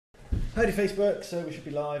Howdy Facebook, so we should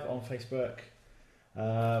be live on Facebook.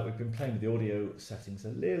 We've been playing with the audio settings a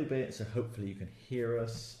little bit, so hopefully you can hear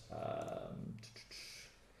us.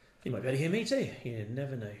 You might be able to hear me too, you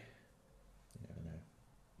never know. You never know.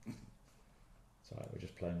 It's alright, we're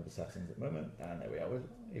just playing with the settings at the moment, and there we are, we're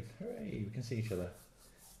live. Hooray, we can see each other.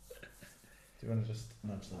 Do you want to just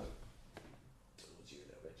nudge that towards you a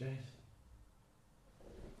little bit, James?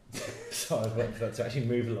 Sorry, I was waiting for that to actually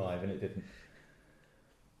move live and it didn't.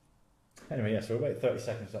 Anyway, yeah, so we'll wait 30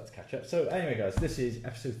 seconds for that to catch up. So anyway, guys, this is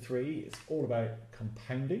episode 3. It's all about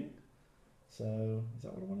compounding. So, is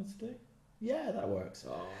that what I wanted to do? Yeah, that works.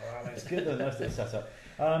 Oh, that's good. A nice little setup.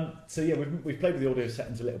 So yeah, we've played with the audio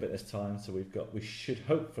settings a little bit this time. So we should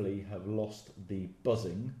hopefully have lost the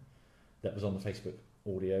buzzing that was on the Facebook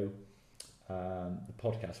audio. The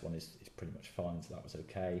podcast one is pretty much fine, so that was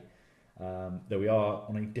okay. Though we are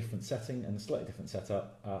on a different setting and a slightly different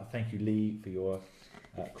setup. Thank you, Lee, for your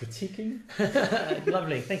critiquing.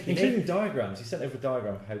 Lovely, thank you. Including diagrams. You sent over a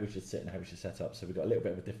diagram of how we should sit and how we should set up. So we've got a little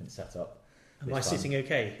bit of a different setup. Am I sitting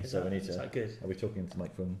okay? So we need to. Is that good? Are we talking into the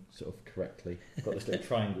microphone sort of correctly? We've got this little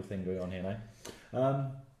triangle thing going on here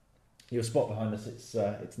now. Your spot behind us.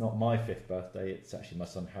 It's not my 5th birthday. It's actually my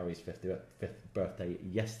son Harry's 5th birthday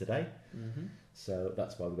yesterday. Mm-hmm. So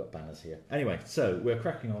that's why we've got banners here. Anyway, so we're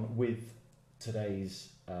cracking on with today's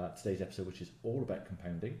episode, which is all about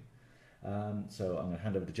compounding. So I'm going to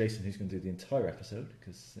hand over to Jason, who's going to do the entire episode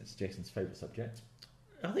because it's Jason's favourite subject.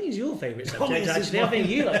 I think it's your favourite subject, actually. I think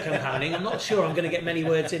you like compounding. I'm not sure I'm going to get many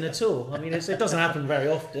words in at all. I mean, it doesn't happen very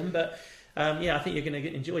often, but yeah, I think you're going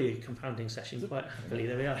to enjoy your compounding session quite happily.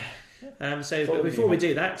 There we are. But before we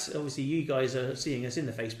do that, obviously you guys are seeing us in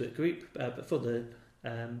the Facebook group, but for the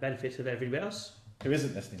benefit of everybody else who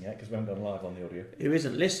isn't listening yet, because we haven't gone live on the audio. Who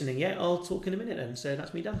isn't listening yet, I'll talk in a minute then. So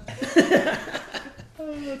that's me done.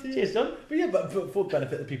 Oh, cheers, Don. But yeah, but for the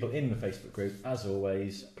benefit of the people in the Facebook group, as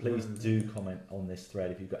always, please do comment on this thread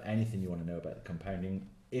if you've got anything you want to know about the compounding.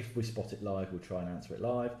 If we spot it live, we'll try and answer it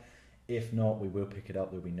live. If not, we will pick it up.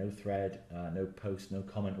 There'll be no thread, no post, no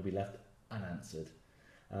comment will be left unanswered.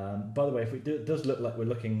 By the way, if it does look like we're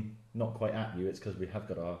looking not quite at you, it's because we have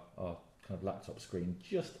got our kind of laptop screen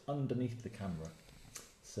just underneath the camera.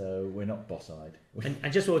 So we're not boss-eyed.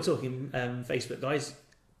 And just while we're talking Facebook, guys,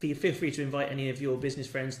 feel free to invite any of your business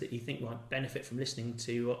friends that you think might benefit from listening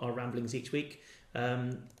to our ramblings each week.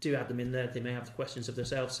 Do add them in there. They may have the questions of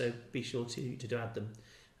themselves, so be sure to add them.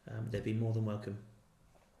 They'd be more than welcome.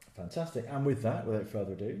 Fantastic. And with that, without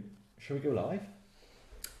further ado, shall we go live?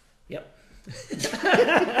 Yep.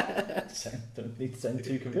 Don't need to sound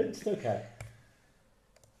too convinced. Okay.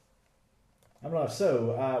 I'm live.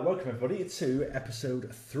 So, welcome everybody to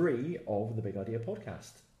episode 3 of the Big Idea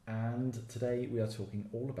Podcast. And today we are talking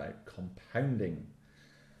all about compounding.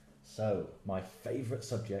 So, my favourite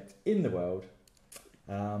subject in the world.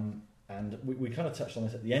 And we kind of touched on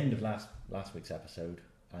this at the end of last week's episode.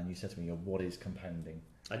 And you said to me, what is compounding?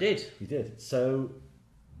 I did. You did. So,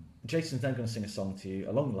 Jason's now going to sing a song to you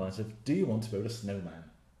along the lines of, do you want to build a snowman?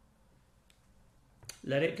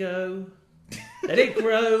 Let it go. Let it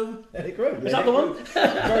grow. Let it grow. Is that the one?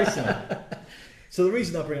 Very similar. So the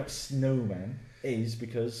reason I bring up Snowman is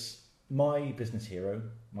because my business hero,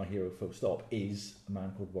 my hero full stop, is a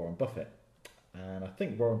man called Warren Buffett. And I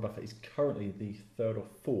think Warren Buffett is currently the 3rd or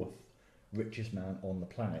 4th richest man on the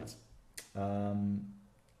planet. And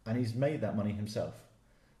he's made that money himself.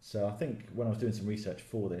 So I think when I was doing some research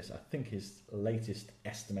for this, I think his latest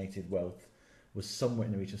estimated wealth was somewhere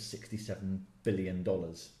in the region of $67 billion.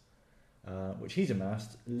 Which he's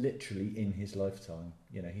amassed literally in his lifetime.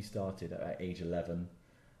 You know, he started at age 11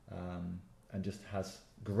 and just has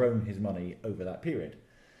grown his money over that period.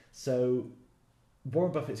 So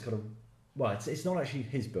Warren Buffett's got it's not actually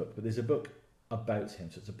his book, but there's a book about him.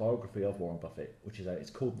 So it's a biography of Warren Buffett, which is it's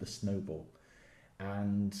called The Snowball.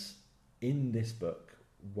 And in this book,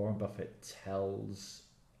 Warren Buffett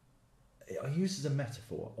he uses a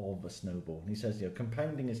metaphor of a snowball. And he says,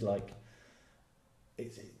 compounding is like,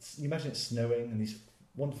 you imagine it's snowing and these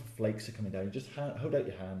wonderful flakes are coming down. You just hold out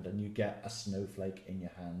your hand and you get a snowflake in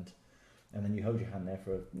your hand, and then you hold your hand there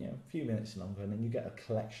for a few minutes longer, and then you get a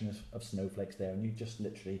collection of snowflakes there, and you just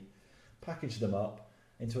literally package them up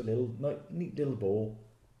into a little neat little ball.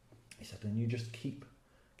 He said, and you just keep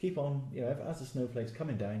on, as the snowflakes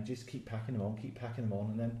coming down, just keep packing them on,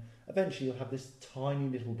 and then eventually you'll have this tiny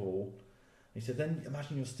little ball. He said, then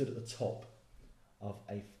imagine you're stood at the top of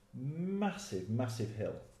a massive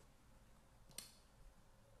hill,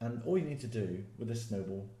 and all you need to do with this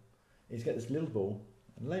snowball is get this little ball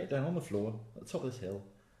and lay it down on the floor at the top of this hill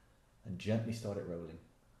and gently start it rolling.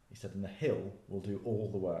 He said, and the hill will do all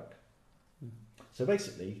the work. So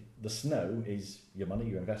basically, the snow is your money,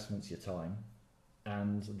 your investments, your time,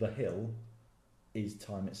 and the hill is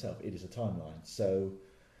time itself. It is a timeline. So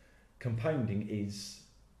compounding is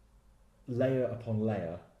layer upon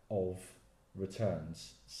layer of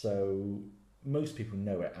returns. So most people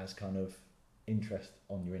know it as kind of interest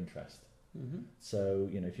on your interest. So,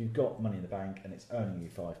 you know, if you've got money in the bank and it's earning you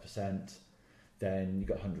 5%, then you've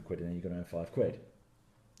got 100 quid in there, you're going to earn 5 quid.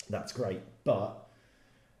 That's great. But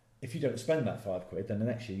if you don't spend that 5 quid, then the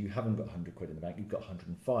next year you haven't got 100 quid in the bank, you've got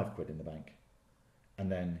 105 quid in the bank. And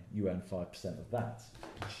then you earn 5% of that.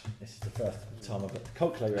 This is the first time I've got the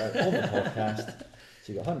calculator out on the podcast.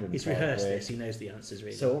 So you've got 105 He's rehearsed quid. this, he knows the answers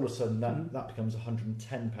really. So all of a sudden that becomes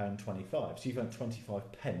 £110.25. So you've earned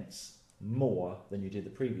 25 pence more than you did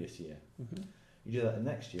the previous year. You do that the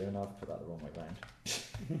next year, and I've put that the wrong way round.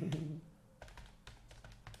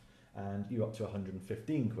 And you're up to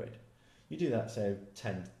 115 quid. You do that, say,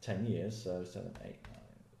 10 years, so 7, 8, 9, 10.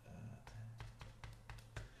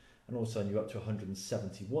 And all of a sudden you're up to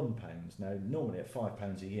 £171. Now, normally at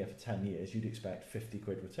 £5 a year for 10 years, you'd expect 50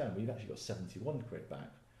 quid return, but you've actually got 71 quid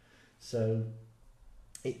back. So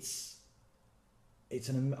I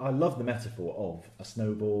love the metaphor of a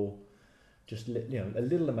snowball, just a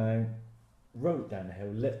little amount, roll it down the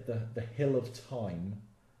hill, let the hill of time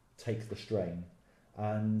take the strain.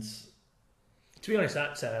 And to be honest,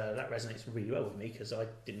 that resonates really well with me, because I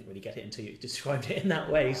didn't really get it until you described it in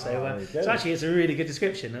that way. So, so actually, it's a really good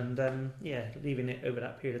description. And leaving it over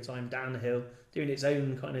that period of time down the hill, doing its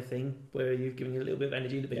own kind of thing, where you're giving it a little bit of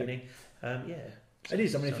energy in the beginning. It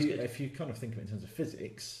is. I mean, if you kind of think of it in terms of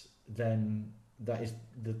physics, then that is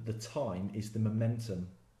the time is the momentum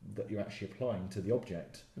that you're actually applying to the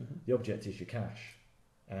object. The object is your cash,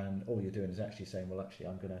 and all you're doing is actually saying, well, actually,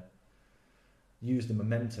 I'm going to use the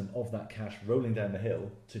momentum of that cash rolling down the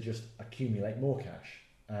hill to just accumulate more cash.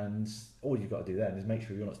 And all you've got to do then is make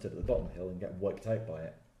sure you're not stood at the bottom of the hill and get wiped out by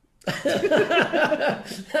it.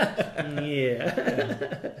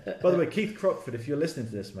 By the way, Keith Crockford, if you're listening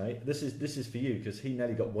to this, mate, this is for you, because he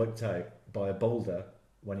nearly got wiped out by a boulder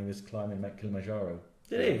when he was climbing Mount Kilimanjaro.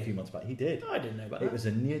 Did he? A few months back. He did. Oh, I didn't know about that. It was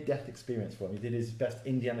a near-death experience for him. He did his best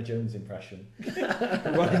Indiana Jones impression,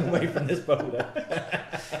 running away from this boulder.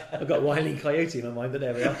 I've got Wile E. Coyote in my mind, but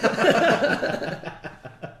there we are.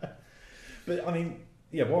 But I mean,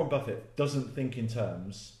 yeah, Warren Buffett doesn't think in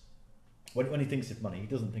terms, when he thinks of money, he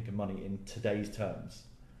doesn't think of money in today's terms.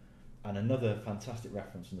 And another fantastic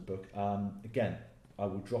reference from the book, again, I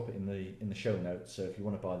will drop it in the show notes, so if you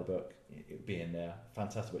want to buy the book, it'll be in there.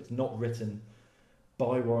 Fantastic book. It's not written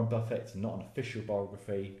by Warren Buffett, it's not an official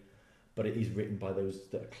biography, but it is written by those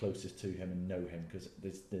that are closest to him and know him, because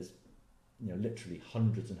there's literally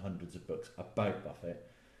hundreds and hundreds of books about Buffett.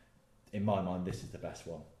 In my mind, this is the best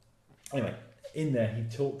one. Anyway, in there he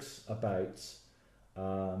talks about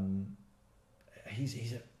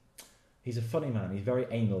he's a funny man. He's very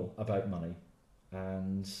anal about money,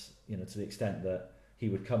 and to the extent that he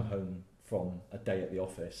would come home from a day at the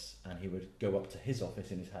office and he would go up to his office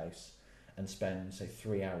in his house and spend, say,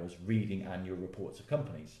 3 hours reading annual reports of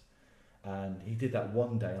companies. And he did that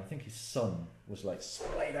one day, and I think his son was like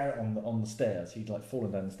splayed out on the stairs. He'd like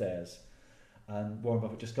fallen down the stairs, and Warren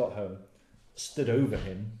Buffett just got home, stepped over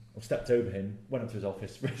him, went up to his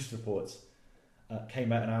office, read his reports,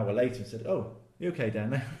 came out an hour later and said, "Oh, you okay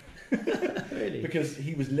down there?" Really? Because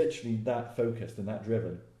he was literally that focused and that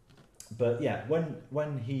driven. But yeah,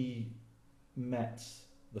 when he met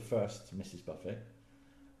the first Mrs. Buffett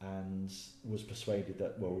and was persuaded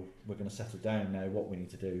that, well, we're going to settle down now, what we need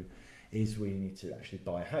to do is we need to actually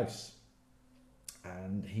buy a house.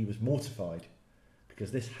 And he was mortified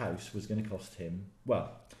because this house was going to cost him,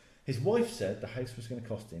 well, his wife said the house was going to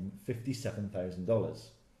cost him $57,000.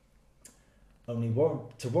 Only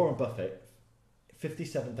to Warren Buffett,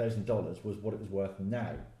 $57,000 was what it was worth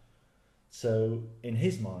now. So in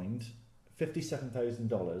his mind,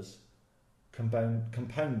 $57,000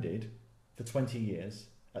 compounded for 20 years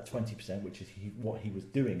at 20%, which is what he was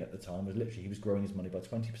doing at the time, was literally he was growing his money by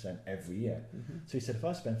 20% every year. So he said, if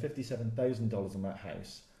I spend $57,000 on that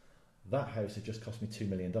house had just cost me $2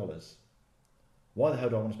 million. Why the hell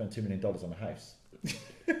do I want to spend $2 million on a house?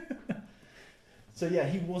 So yeah,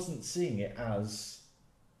 he wasn't seeing it as,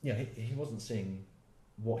 he wasn't seeing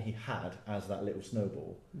what he had as that little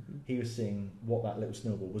snowball. He was seeing what that little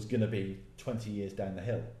snowball was going to be 20 years down the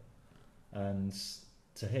hill. And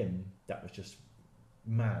to him, that was just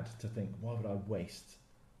mad to think, why would I waste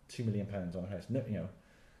 £2 million on a house? No,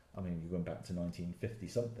 I mean, you're going back to 1950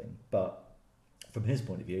 something, but from his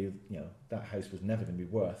point of view, that house was never going to be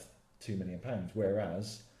worth £2 million,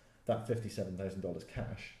 whereas that $57,000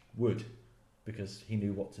 cash would. because he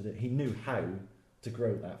knew what to do. He knew how to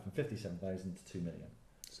grow that from 57,000 to 2 million.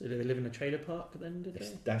 So do they live in a trailer park then, did they?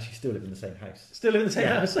 They actually still live in the same house. Still live in the same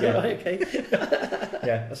house? Yeah. Right, okay.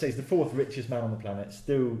 Yeah, I say he's the 4th richest man on the planet,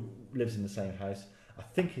 still lives in the same house. I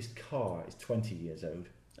think his car is 20 years old.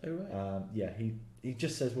 Oh, right. Yeah, he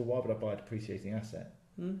just says, well, why would I buy a depreciating asset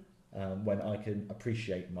when I can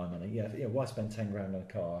appreciate my money? Yeah, why spend 10 grand on a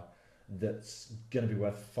car that's going to be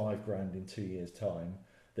worth 5 grand in 2 years' time,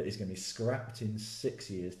 that is going to be scrapped in 6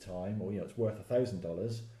 years' time, or it's worth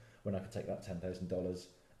 $1,000 when I could take that $10,000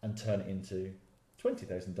 and turn it into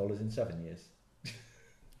 $20,000 in 7 years.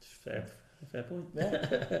 Fair point.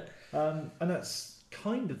 Yeah. And that's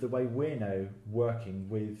kind of the way we're now working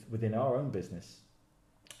within our own business.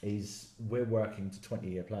 Is we're working to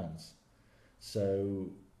 20-year plans, so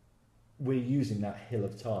we're using that hill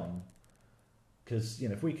of time, because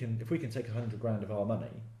if we can take 100 grand of our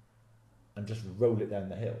money and just roll it down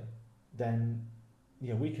the hill, then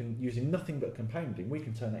we can, using nothing but compounding, we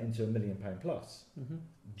can turn it into £1 million plus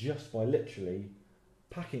just by literally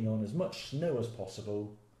packing on as much snow as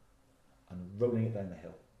possible and rolling it down the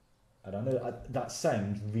hill. And I know that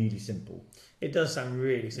sounds really simple. It does sound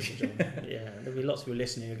really simple, John. Yeah, there'll be lots of people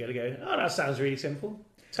listening who are going to go, oh, that sounds really simple.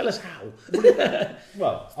 Tell us how.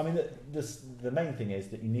 Well, I mean, the main thing is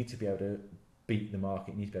that you need to be able to beat the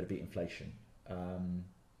market. You need to be able to beat inflation.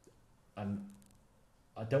 And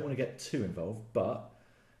I don't want to get too involved, but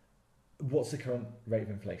what's the current rate of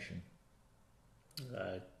inflation?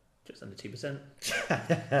 Just under 2%. Just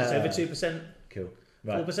over 2%. Cool.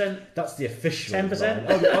 Right. 4%. That's the official 10%.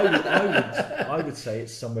 I would say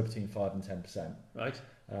it's somewhere between 5 and 10%. Right.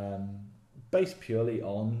 Based purely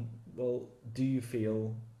on, well, do you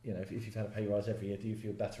feel, if you've had a pay rise every year, do you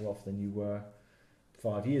feel better off than you were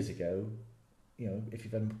 5 years ago? If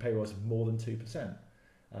you've had a pay rise of more than 2%,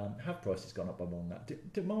 have prices gone up by more than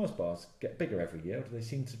that? Do Mars bars get bigger every year, or do they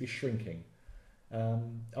seem to be shrinking?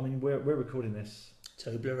 I mean, we're recording this.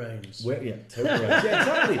 Toblerones. Toblerones.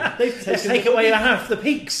 Yeah, exactly. Let's take away half the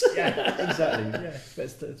peaks. Yeah, exactly. Yeah,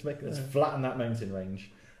 let's flatten that mountain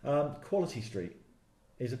range. Quality Street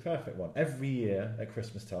is a perfect one. Every year at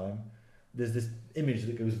Christmas time, there's this image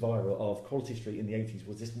that goes viral of Quality Street in the 80s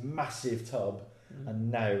was this massive tub, and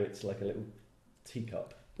now it's like a little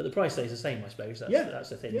teacup. But the price stays the same, I suppose. That's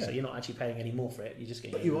the thing. Yeah. So you're not actually paying any more for it. You're just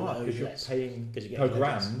getting. But you are, because you're paying per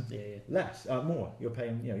gram less, more. You're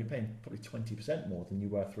paying probably 20% more than you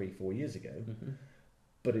were 3-4 years ago.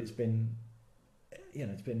 But it's been,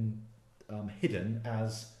 hidden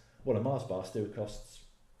as, well, a Mars bar still costs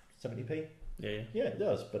 70p. Yeah. Yeah, it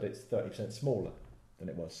does, but it's 30% smaller than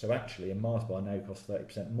it was. So actually, a Mars bar now costs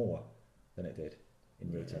 30% more than it did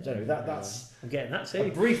in real terms. Anyway, that's I'm getting that too. a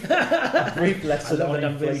brief lesson on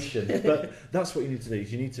inflation. But that's what you need to do.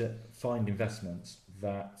 Is you need to find investments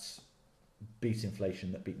that beat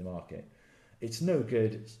inflation, that beat the market. It's no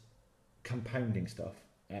good compounding stuff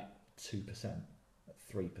at 2%, at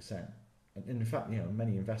 3%. And in fact,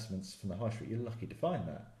 many investments from the high street, you're lucky to find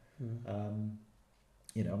that.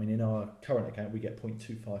 In our current account, we get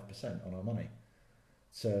 0.25% on our money.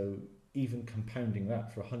 So even compounding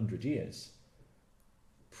that for 100 years,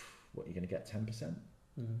 what, you're going to get 10%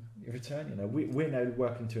 return? We're now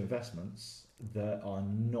working to investments that are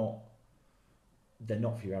not, they're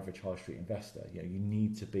not for your average high street investor. You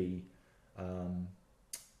need to be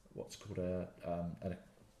what's called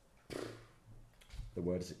the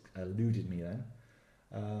word has eluded me then.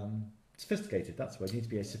 Sophisticated, that's the word. You need to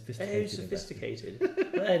be a sophisticated. Sophisticated.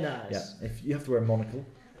 Very nice. Yeah, if you have to wear a monocle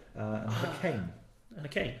and a cane. And a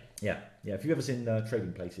cane. Yeah. If you've ever seen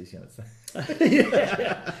Trading Places, it's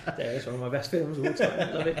It's one of my best films of all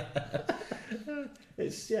time. Love it.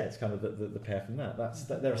 It's kind of the pair from that.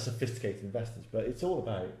 They're sophisticated investors, but it's all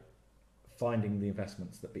about finding the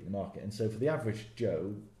investments that beat the market. And so for the average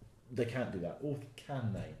Joe, they can't do that, or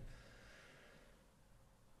can they?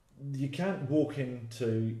 You can't walk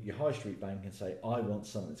into your high street bank and say, I want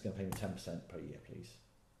something that's going to pay me 10% per year, please.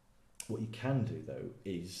 What you can do, though,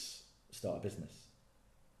 is start a business.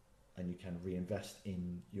 And you can reinvest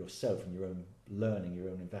in yourself and your own learning, your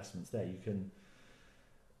own investments there. You can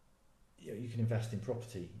invest in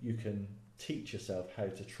property. You can teach yourself how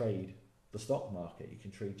to trade the stock market. You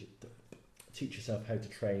can teach yourself how to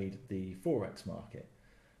trade the Forex market.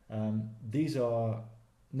 These are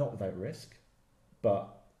not without risk,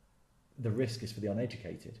 but the risk is for the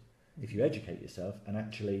uneducated. If you educate yourself and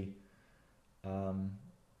actually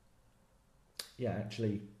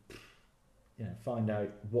find out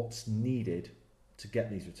what's needed to get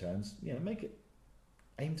these returns,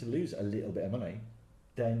 aim to lose a little bit of money,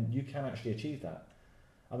 then you can actually achieve that.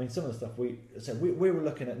 I mean, some of the stuff we were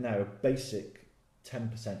looking at now, basic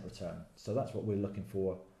 10% return. So that's what we're looking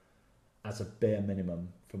for as a bare minimum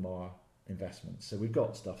from our investments. So we've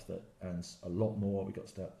got stuff that earns a lot more, we've got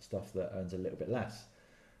stuff that earns a little bit less.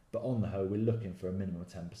 But on the whole, we're looking for a minimum of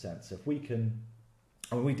 10%. So if we can,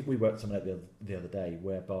 I mean, we worked something out the other day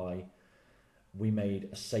whereby we made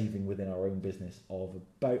a saving within our own business of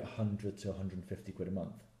about 100 to 150 quid a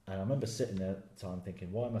month. And I remember sitting there at the time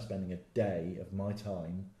thinking, why am I spending a day of my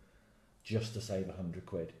time just to save 100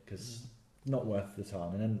 quid? Because not worth the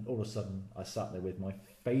time. And then all of a sudden I sat there with my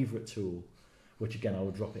favourite tool, which again I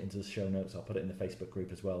will drop it into the show notes, I'll put it in the Facebook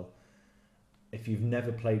group as well. If you've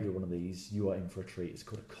never played with one of these, you are in for a treat. It's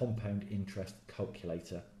called a compound interest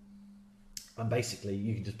calculator. And basically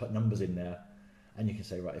you can just put numbers in there and you can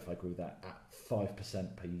say, right, if I grew that at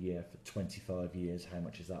 5% per year for 25 years, how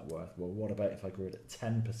much is that worth? Well, what about if I grew it at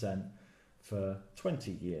 10% for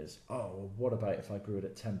 20 years? Oh, well, what about if I grew it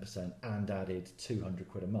at 10% and added 200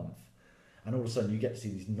 quid a month? And all of a sudden you get to see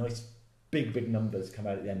these nice big numbers come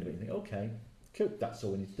out at the end of it and you think, okay, cool, that's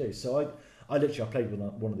all we need to do. So I played with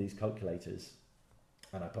one of these calculators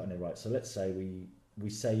and I put in there, right, so let's say we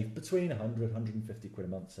save between 100, 150 quid a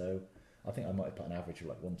month. So I think I might have put an average of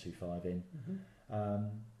like 125 in.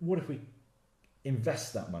 What if we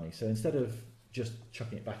invest that money? So instead of just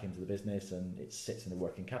chucking it back into the business and it sits in a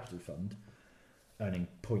working capital fund earning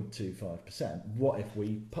 0.25%, what if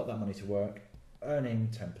we put that money to work earning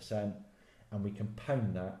 10% and we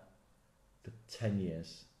compound that for 10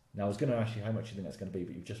 years? Now I was going to ask you how much you think that's going to be,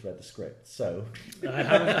 but you've just read the script, so I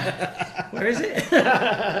haven't. Where is it?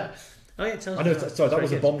 Oh yeah, it tells I know. me Sorry, that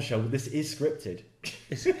was a bombshell. This is scripted.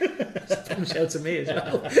 It's a bombshell to me as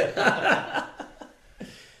well.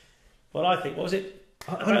 Well, I think, what was it?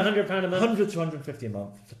 About £100 a month? 100 to 150 a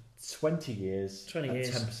month for 20 years. 20 at years.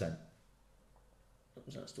 10%.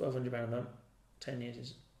 So that's £1,200 a month. 10 years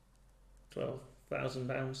is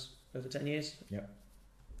 £12,000 over 10 years. Yep.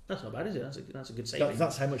 That's not bad, is it? That's a good saving.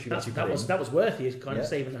 That's how much you actually put in. That was worth you kind of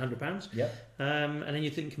saving £100. Yep. And then you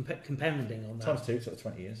think compounding on that. Times 2, so it's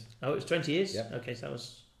 20 years. Oh, it was 20 years? Yep. Okay, so that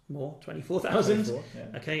was more, 24,000. 24,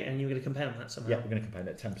 yeah. Okay, and you're going to compound that somehow? Yeah, we're going to compound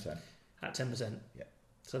it at 10%. At 10%? Yeah.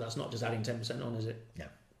 So that's not just adding 10% on, is it? No,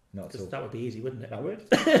 not at all. Because that would be easy, wouldn't it? That would.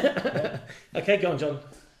 Yeah. Okay, go on, John.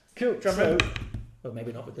 Cool. Drum so, roll. Well,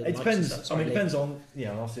 maybe not with the it mics depends. and stuff. I mean, it Sorry, depends on,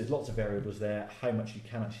 obviously there's lots of variables there, how much you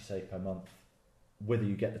can actually save per month, whether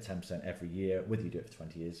you get the 10% every year, whether you do it for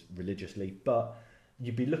 20 years religiously, but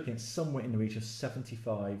you'd be looking at somewhere in the region of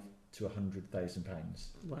 75 to 100,000 pounds.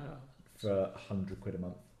 Wow. For 100 quid a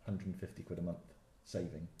month, 150 quid a month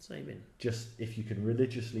saving. Just if you can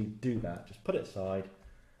religiously do that, just put it aside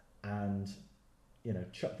and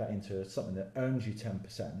chuck that into something that earns you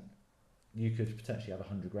 10%, you could potentially have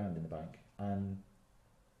 100 grand in the bank. And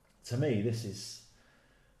to me, this is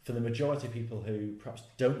for the majority of people who perhaps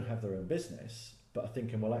don't have their own business but are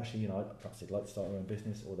thinking, well, actually, perhaps they'd like to start their own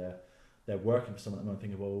business, or they're working for someone at the moment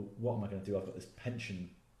thinking, well, what am I going to do? I've got this pension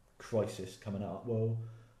crisis coming up. Well,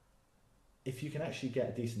 if you can actually get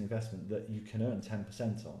a decent investment that you can earn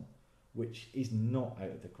 10% on, which is not out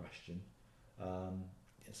of the question,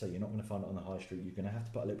 so you're not going to find it on the high street, you're going to have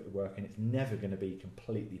to put a little bit of work in. It's never going to be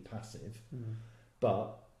completely passive.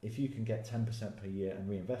 But if you can get 10% per year and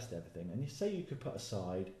reinvest everything, and you say you could put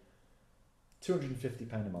aside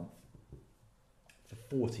 £250 a month for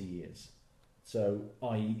 40 years, so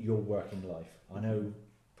i.e. your working life. I know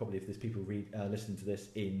probably if there's people listening to this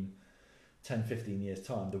in 10, 15 years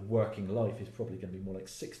time, the working life is probably going to be more like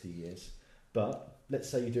 60 years. But let's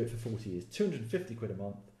say you do it for 40 years, 250 quid a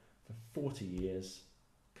month for 40 years,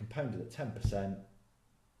 compounded at 10%,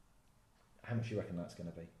 how much do you reckon that's going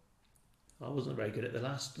to be? I wasn't very good at the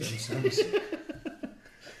last.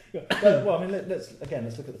 Well, I mean, let's look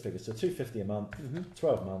at the figures. So 250 a month,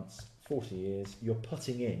 12 months, 40 years, you're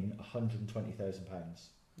putting in £120,000.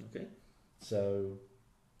 Okay. So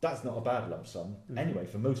that's not a bad lump sum anyway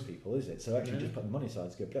for most people, is it? So actually just putting the money aside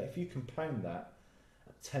is good. But if you compound that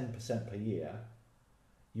at 10% per year,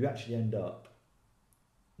 you actually end up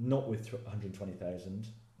not with 120,000,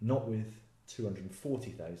 not with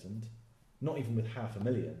 240,000, not even with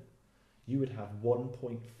 500,000. You would have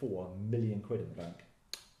 1.4 million quid in the bank.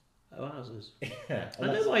 Oh, wowzers. Yeah. I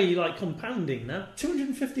know why you like compounding now.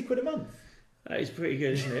 250 quid a month. That is pretty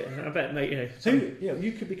good, isn't it? I bet, mate, So,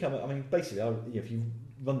 you could become, basically, if you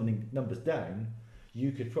run the numbers down,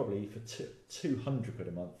 you could probably, for 200 quid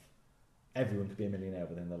a month, everyone could be a millionaire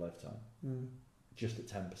within their lifetime. Just at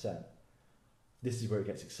 10%. This is where it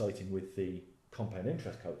gets exciting with the compound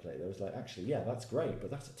interest calculator. It was like, actually, yeah, that's great, but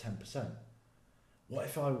that's at 10%. What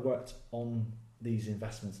if I worked on these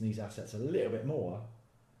investments and these assets a little bit more,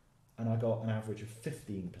 and I got an average of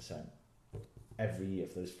 15% every year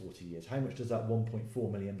for those 40 years. How much does that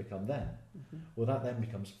 1.4 million become then? Well, that then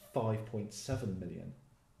becomes 5.7 million.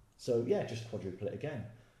 So yeah, just quadruple it again.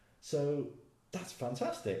 So that's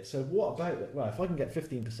fantastic. So what about it? Well, if I can get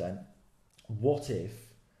 15%, what if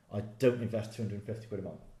I don't invest 250 quid a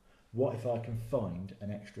month? What if I can find an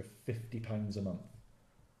extra £50 a month?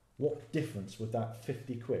 What difference would that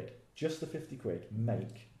 50 quid, just the 50 quid,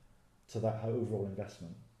 make to that overall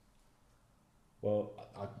investment? Well,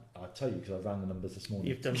 I'll tell you because I ran the numbers this morning.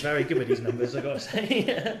 You've done very good with these numbers, I've got to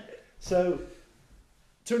say. So,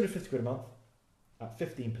 250 quid a month at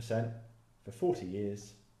 15% for 40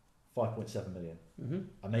 years, 5.7 million.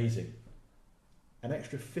 Amazing. An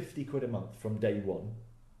extra 50 quid a month from day one,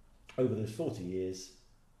 over those 40 years,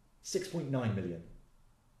 6.9 million.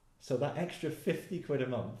 So that extra 50 quid a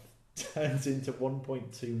month turns into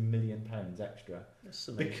 1.2 million pounds extra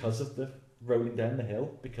because of the rolling down the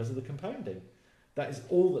hill, because of the compounding. That is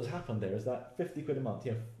all that's happened there, is that 50 quid a month,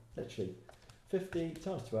 literally 50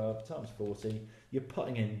 times 12 times 40, you're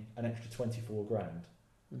putting in an extra 24 grand.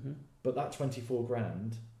 But that 24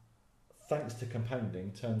 grand, thanks to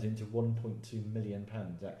compounding, turns into 1.2 million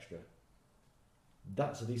pounds extra.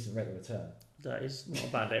 That's a decent rate of return. That is not a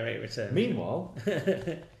bad rate of return. Meanwhile,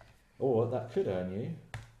 or that could earn you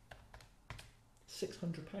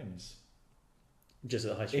 £600. Just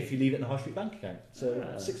at the high street. If you leave it in a high street bank account. So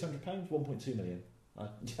 £600, 1.2 million. I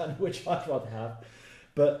don't know which I'd rather have.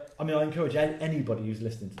 But I mean, I encourage anybody who's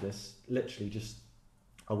listening to this, literally just,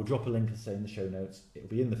 I will drop a link and say in the show notes. It'll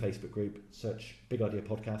be in the Facebook group. Search Big Idea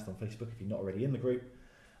Podcast on Facebook if you're not already in the group.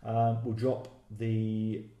 We'll drop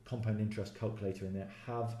the compound interest calculator in there.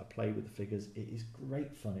 Have a play with the figures. It is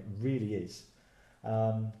great fun. It really is.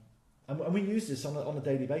 And we use this on a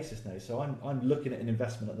daily basis now. So I'm looking at an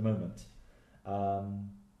investment at the moment.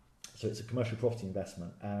 So it's a commercial property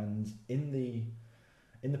investment, and in the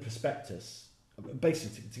prospectus,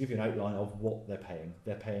 basically to give you an outline of what they're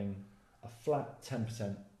paying a flat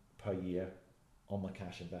 10% per year on my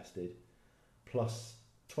cash invested, plus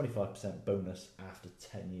 25% bonus after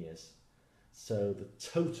 10 years. So the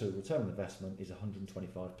total return on investment is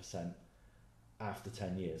 125% after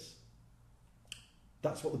 10 years.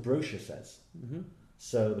 That's what the brochure says.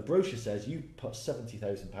 So the brochure says you put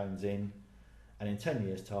 £70,000 in, and in 10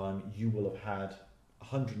 years' time, you will have had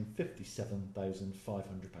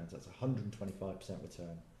 £157,500. That's 125%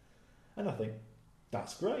 return. And I think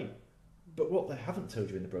that's great. But what they haven't told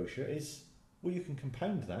you in the brochure is, well, you can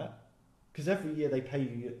compound that, because every year they pay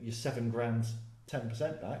you your 7 grand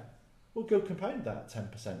 10% back. Well, go compound that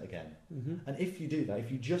 10% again. And if you do that, if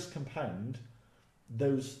you just compound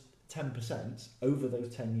those 10% over those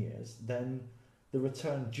 10 years, then the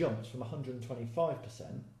return jumps from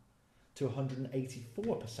 125% to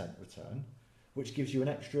 184% return, which gives you an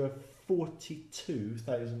extra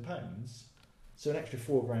 £42,000. So an extra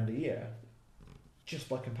 4 grand a year, just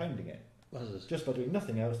by compounding it. Just by doing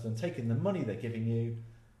nothing else than taking the money they're giving you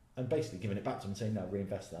and basically giving it back to them and saying, no,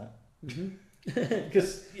 reinvest that.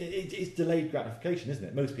 Because it's delayed gratification, isn't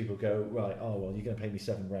it? Most people go, right, oh, well, you're going to pay me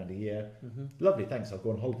 7 grand a year. Lovely, thanks, I'll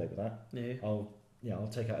go on holiday with that. I'll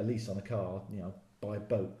take out a lease on a car, buy a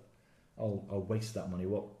boat. I'll waste that money.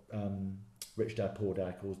 What Rich Dad Poor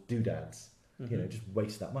Dad calls doodads. Just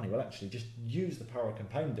waste that money. Well, actually, just use the power of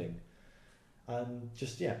compounding, and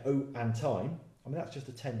and time. I mean, that's just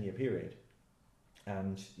a 10-year period,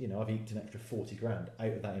 and I've eked an extra 40 grand out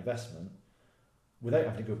of that investment without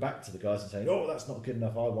having to go back to the guys and saying, oh, that's not good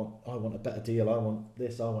enough. I want a better deal. I want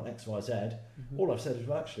this. I want X, Y, Z. All I've said is,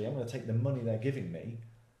 well, actually, I'm going to take the money they're giving me,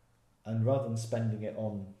 and rather than spending it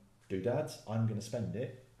on doodads, I'm going to spend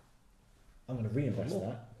it. I'm going to reinvest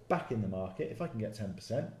that back in the market. If I can get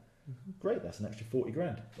 10%, great, that's an extra 40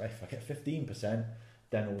 grand. If I get 15%,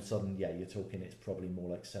 then all of a sudden, you're talking it's probably more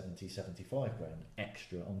like 70, 75 grand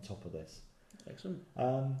extra on top of this. Excellent.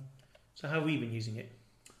 So how have we been using it?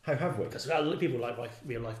 How have we? Because people like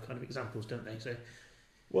real life kind of examples, don't they? So,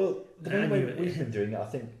 well, the main way we've been doing it, I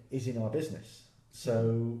think, is in our business.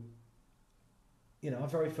 So, our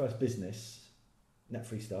very first business, Net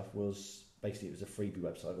Free Stuff, was basically, it was a freebie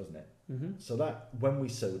website, wasn't it? So that, when we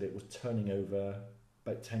sold it, was turning over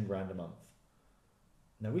about 10 grand a month.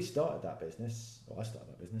 Now, we started that business, or I started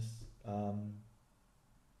that business, when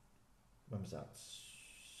was that?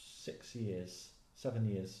 7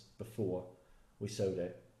 years before we sold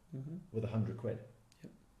it, with 100 quid.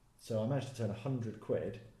 So I managed to turn 100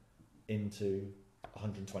 quid into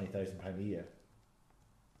 £120,000 a year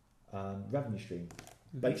revenue stream,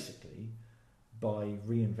 basically by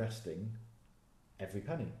reinvesting every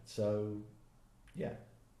penny. So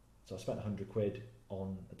so I spent 100 quid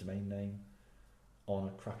on a domain name, on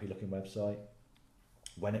a crappy looking website,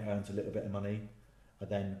 When it earned a little bit of money, I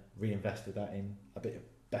then reinvested that in a bit of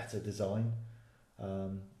better design,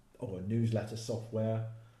 or a newsletter software.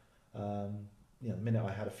 The minute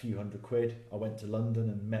I had a few £100, I went to London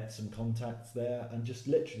and met some contacts there, and just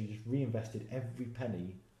literally just reinvested every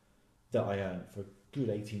penny that I earned for a good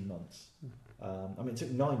 18 months. It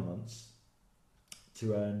took 9 months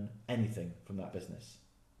to earn anything from that business.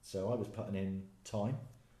 So I was putting in time,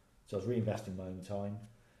 so I was reinvesting my own time,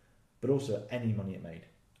 but also any money it made.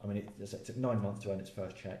 It took 9 months to earn its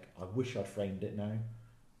first check. I wish I'd framed it now.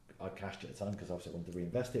 I cashed it at the time because obviously I wanted to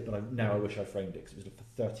reinvest it, but now I wish I'd framed it because it was for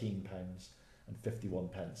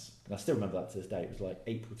 £13.51. And I still remember that to this day. It was like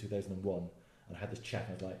April 2001, and I had this check,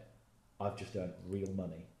 and I was like, I've just earned real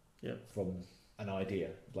money from an idea.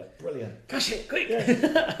 Like, brilliant. Cash it, quick!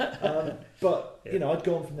 Yeah. I'd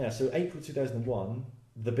gone from there. So April 2001,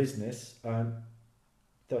 the business earned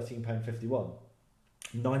 £13.51.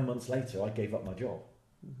 9 months later, I gave up my job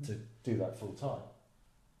to do that full time,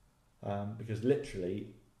 because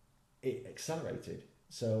literally it accelerated.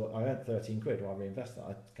 So I earned £13. I reinvested that.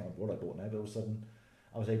 I can't remember what I bought now, but all of a sudden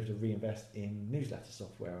I was able to reinvest in newsletter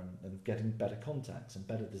software and getting better contacts and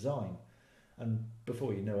better design. And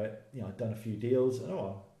before you know it, I'd done a few deals, and I'm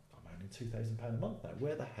earning £2,000 a month now.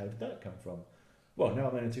 Where the hell did that come from? Well, now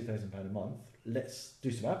I'm earning £2,000 a month. Let's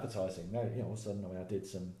do some advertising. Now, all of a sudden I did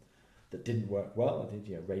some that didn't work well. I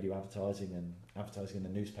did radio advertising and advertising in the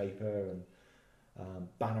newspaper and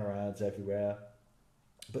banner ads everywhere.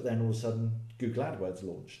 But then all of a sudden Google AdWords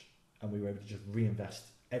launched, and we were able to just reinvest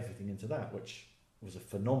everything into that, which was a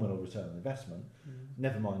phenomenal return on investment.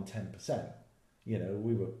 Never mind 10%.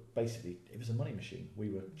 We were basically, it was a money machine. We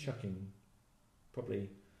were chucking probably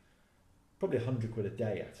 £100 a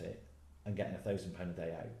day at it and getting £1,000 a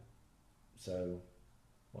day out. So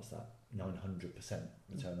what's that? 900%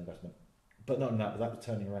 return on investment. But not only that, but that was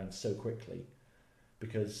turning around so quickly,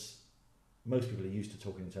 because most people are used to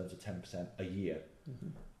talking in terms of 10% a year.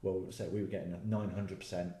 Well, so we were getting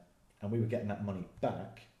 900%, and we were getting that money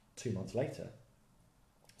back 2 months later.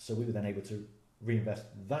 So we were then able to reinvest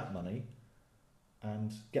that money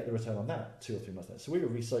and get the return on that 2 or 3 months later. So we were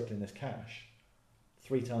recycling this cash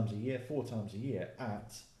 3 times a year, 4 times a year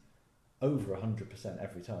at over 100%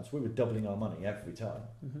 every time. So we were doubling our money every time,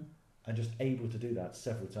 and just able to do that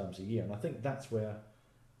several times a year. And I think that's where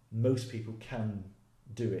most people can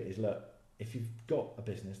do it, is look, if you've got a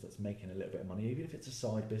business that's making a little bit of money, even if it's a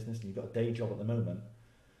side business and you've got a day job at the moment,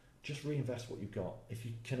 just reinvest what you've got. If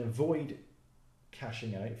you can avoid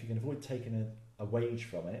cashing out, if you can avoid taking a wage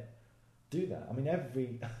from it, do that.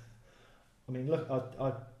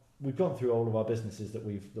 We've gone through all of our businesses that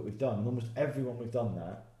we've done, and almost everyone we've done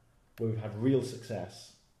that, where we've had real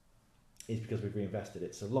success, is because we've reinvested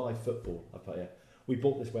it. So live football, I put here, we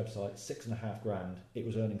bought this website, £6,500. It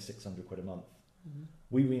was earning £600 a month.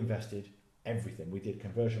 We reinvested everything. We did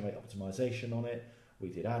conversion rate optimization on it. We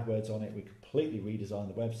did AdWords on it. We completely redesigned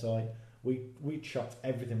the website. We chucked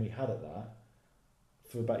everything we had at that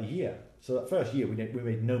for about a year. So that first year we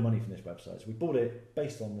made no money from this website. So we bought it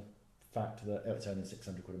based on the fact that it's earning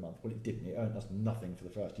 £600 a month. Well, it didn't. It earned us nothing for the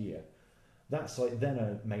first year. That site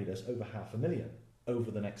then made us over £500,000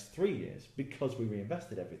 over the next 3 years because we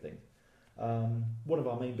reinvested everything. One of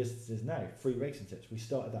our main businesses now, Free Racing Tips, we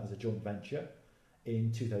started that as a joint venture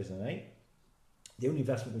in 2008. The only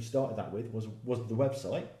investment we started that with was the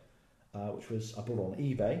website, which was I bought on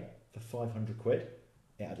eBay for £500. It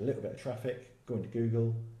had a little bit of traffic going to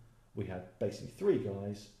Google. We had basically 3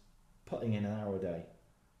 guys putting in an hour a day,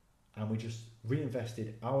 and we just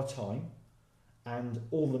reinvested our time and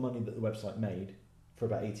all the money that the website made for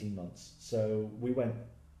about 18 months. So we went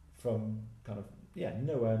from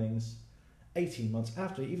no earnings, 18 months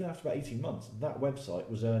after about 18 months, that website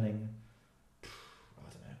was earning,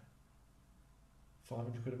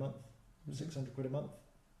 £500 a month, £600 a month.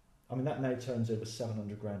 That now turns over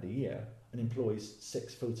 £700,000 a year and employs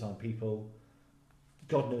 6 full-time people,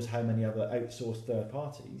 God knows how many other outsourced third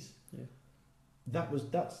parties. Yeah. That was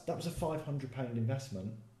a £500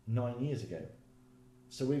 investment 9 years ago.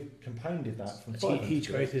 So we've compounded that from £500. Huge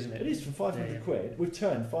growth, isn't it? It is, from £500. We've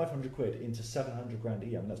turned £500 into £700,000 a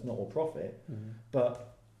year. That's not all profit,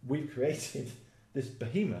 but we've created this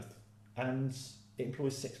behemoth, and it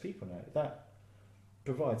employs 6 people now. That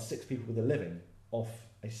provides 6 people with a living off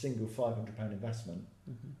a single £500 investment.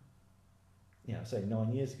 Say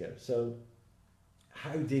 9 years ago. So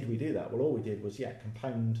how did we do that? Well, all we did was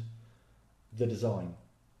compound the design,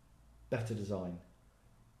 better design,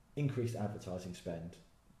 increased advertising spend,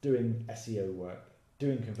 doing SEO work,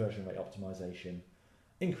 doing conversion rate optimization,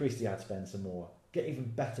 increase the ad spend some more, get even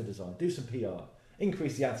better design, do some PR.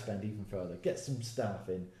 increase the ad spend even further, get some staff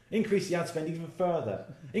in, increase the ad spend even further,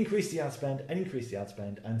 increase the ad spend and increase the ad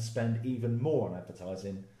spend and spend even more on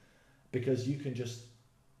advertising, because you can just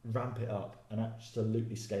ramp it up and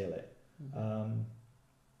absolutely scale it.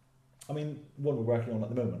 I mean, one we're working on at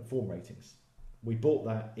the moment, form ratings. We bought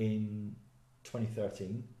that in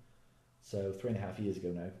 2013, so 3.5 years ago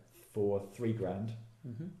now, for £3,000.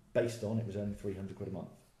 Based on it was only £300 a month.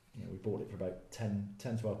 You know, we bought it for about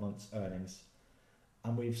 12 months earnings,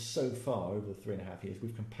 and we've so far over the 3.5 years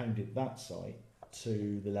we've compounded that site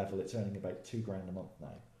to the level it's earning about £2,000 a month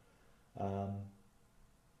now.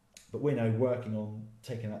 But we're now working on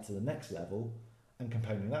taking that to the next level and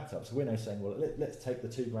compounding that up. So we're now saying, well, let's take the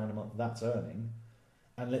 £2,000 a month that's earning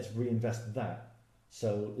and let's reinvest that.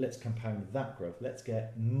 So let's compound that growth. Let's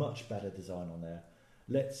get much better design on there.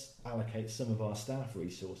 Let's allocate some of our staff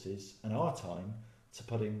resources and our time to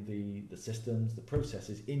putting the systems, the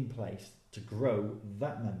processes in place to grow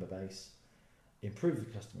that member base, improve the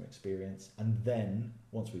customer experience, and then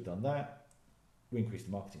once we've done that, we increase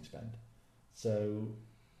the marketing spend. So,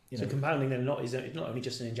 so compounding then is not only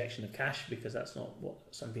just an injection of cash, because that's not what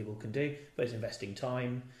some people can do, but it's investing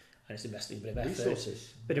time and it's investing a bit of effort,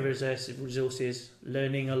 resources, bit of resources,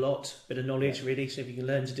 learning a lot, bit of knowledge really. So if you can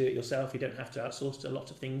learn to do it yourself, you don't have to outsource to a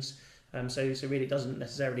lot of things. So really it doesn't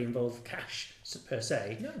necessarily involve cash per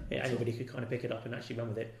se. No, anybody could kind of pick it up and actually run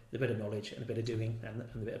with it with a bit of knowledge and a bit of doing and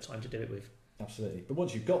a bit of time to do it with. Absolutely. But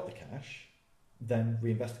once you've got the cash, then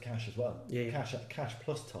reinvest the cash as well. Cash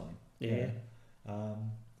plus time.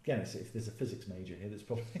 Again, if there's a physics major here, that's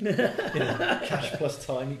probably cash plus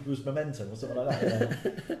time equals momentum or something like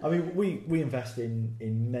that. I mean, we invest in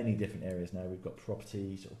many different areas now. We've got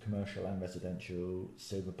property, sort of commercial and residential,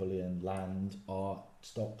 silver bullion, land, art,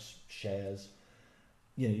 stocks, shares.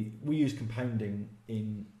 You know, we use compounding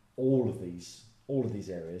in all of these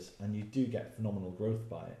areas, and you do get phenomenal growth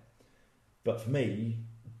by it. But for me,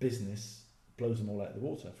 business blows them all out of the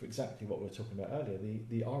water for exactly what we were talking about earlier.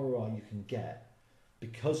 The ROI you can get,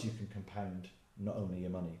 because you can compound not only your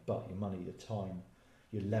money, but your money, your time,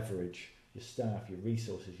 your leverage, your staff, your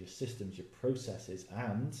resources, your systems, your processes,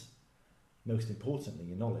 and most importantly,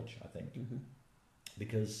 your knowledge, I think.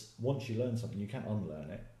 Because once you learn something, you can't unlearn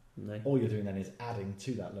it. No. All you're doing then is adding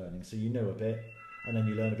to that learning. So you know a bit, and then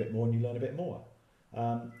you learn a bit more, and you learn a bit more.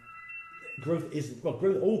 Growth isn't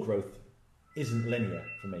linear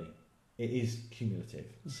for me. It is cumulative.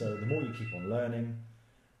 So the more you keep on learning,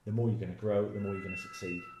 the more you're going to grow, the more you're going to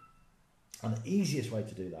succeed. And the easiest way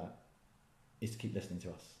to do that is to keep listening to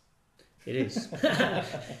us. It is.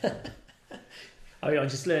 I'm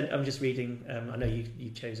just reading, I know you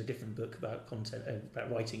chose a different book about content,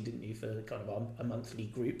 about writing, didn't you, for kind of our monthly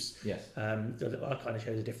groups? Yes. I kind of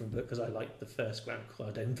chose a different book because I like the first Grant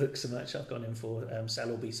Cardone book so much. I've gone in for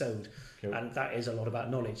Sell or Be Sold. Cool. And that is a lot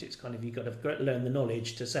about knowledge. It's kind of, you've got to learn the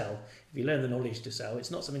knowledge to sell. If you learn the knowledge to sell,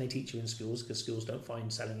 it's not something they teach you in schools, because schools don't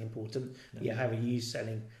find selling important. No. Yeah, how are you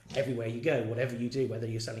selling everywhere you go, whatever you do, whether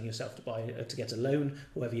you're selling yourself to get a loan,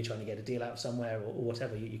 or whether you're trying to get a deal out somewhere, or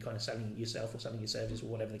whatever, you're kind of selling yourself or selling your service, or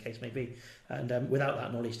whatever the case may be. And without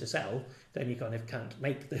that knowledge to sell, then you kind of can't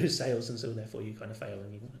make those sales, and so therefore you kind of fail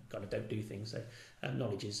and you kind of don't do things. So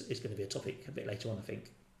knowledge is going to be a topic a bit later on, I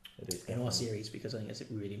think. It is, in our series, because I think it's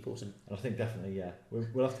really important. And I think definitely, yeah,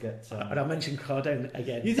 we'll have to get. And I'll mention Cardone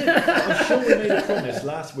again. You did. I'm sure we made a promise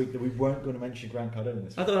last week that we weren't going to mention Grant Cardone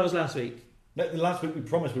this week. I thought that was last week. No, last week we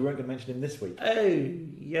promised we weren't going to mention him this week. Oh,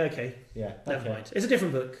 yeah, okay. Yeah, never mind. It's a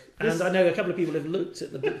different book, and I know a couple of people have looked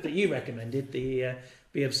at the book that you recommended, the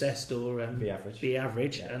Be Obsessed or Be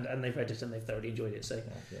Average, yeah. and they've read it and they've thoroughly enjoyed it. So.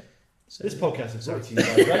 Yeah. So, this podcast is brought to you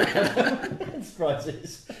by right?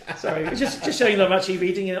 Surprises. Sorry, just showing that I'm actually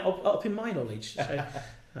reading it up in my knowledge. So,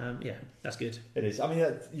 yeah, that's good. It is. I mean,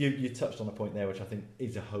 you touched on a point there, which I think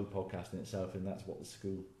is a whole podcast in itself, and that's what the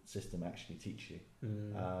school system actually teach you.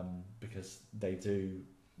 Because they're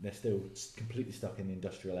still completely stuck in the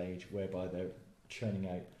industrial age, whereby they're churning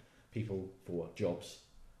out people for jobs,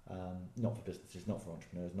 not for businesses, not for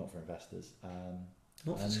entrepreneurs, not for investors.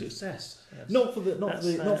 Not for success. Not for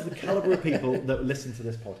the calibre of people that listen to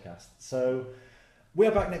this podcast. So we're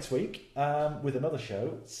back next week with another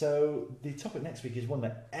show. So the topic next week is one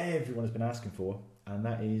that everyone has been asking for, and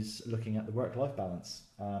that is looking at the work-life balance.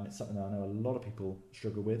 It's something that I know a lot of people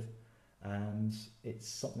struggle with, and it's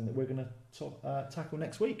something that we're going to tackle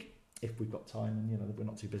next week if we've got time, and we're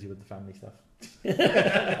not too busy with the family stuff.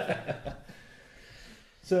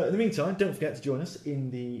 So in the meantime, don't forget to join us in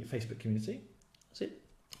the Facebook community. That's it.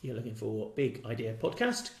 You're looking for Big Idea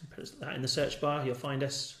Podcast. Put that in the search bar. You'll find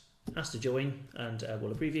us. Ask to join, and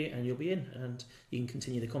we'll approve you, and you'll be in. And you can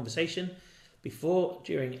continue the conversation. before,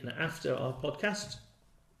 during, and after our podcast.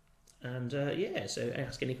 And so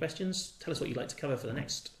ask any questions. Tell us what you'd like to cover for the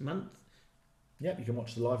next month. Yep, you can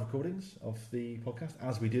watch the live recordings of the podcast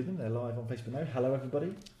as we do them. They're live on Facebook now. Hello,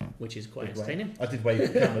 everybody. Which is quite entertaining. I did wave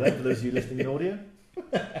at the camera then for those of you listening in audio.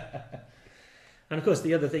 And of course,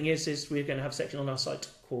 the other thing is we're going to have a section on our site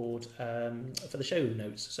called for the show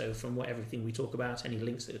notes. So from everything we talk about, any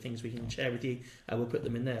links to the things we can share with you, we'll put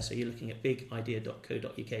them in there. So you're looking at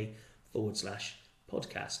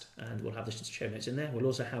bigidea.co.uk/podcast, and we'll have the show notes in there. We'll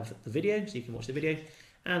also have the video, so you can watch the video,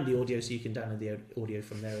 and the audio, so you can download the audio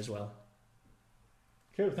from there as well.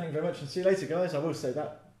 Cool, thank you very much, and see you later, guys. I will say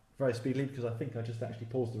that very speedily because I think I just actually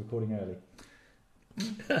paused the recording early.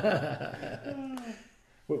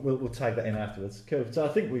 We'll tag that in afterwards. Cool. So I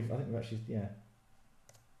think we've actually,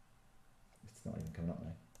 it's not even coming up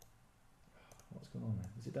now. What's going on there?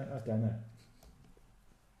 Is it down? That's down there.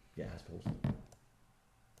 Yeah, it has paused.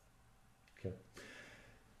 Cool.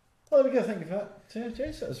 Well, there we go. Thank you for that,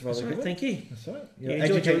 Jace. That was rather good. Thank you. That's all right.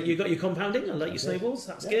 You got your compounding. I like your snowballs.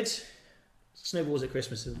 That's good. Snowballs at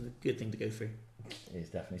Christmas is a good thing to go through. It is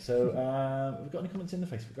definitely. So, have we got any comments in the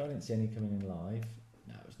Facebook? I didn't see any coming in live.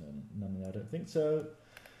 No, there's none there, I don't think. So,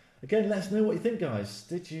 again, let us know what you think, guys.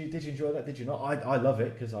 Did you enjoy that? Did you not? I love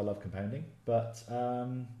it because I love compounding. But,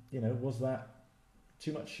 was that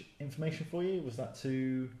too much information for you? Was that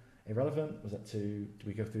too irrelevant? Did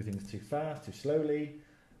we go through things too fast, too slowly?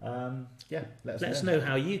 Let us know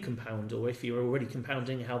how you compound, or if you're already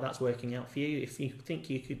compounding, how that's working out for you. If you think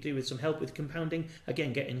you could do with some help with compounding,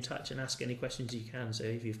 again, get in touch and ask any questions you can. So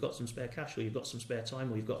if you've got some spare cash, or you've got some spare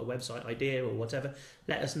time, or you've got a website idea or whatever,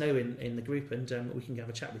 let us know in the group, and we can have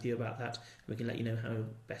a chat with you about that. We can let you know how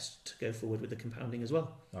best to go forward with the compounding as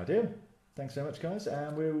well. Ideal. Thanks so much, guys,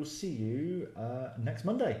 and we will see you next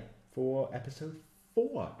Monday for episode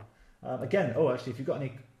 4. If you've got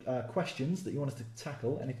any questions that you want us to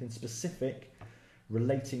tackle, anything specific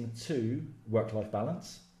relating to work-life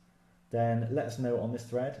balance, then let us know on this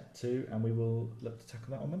thread too, and we will look to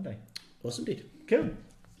tackle that on Monday. Awesome, dude. Cool.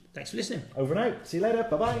 Thanks for listening. Over and out. See you later.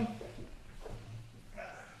 Bye-bye.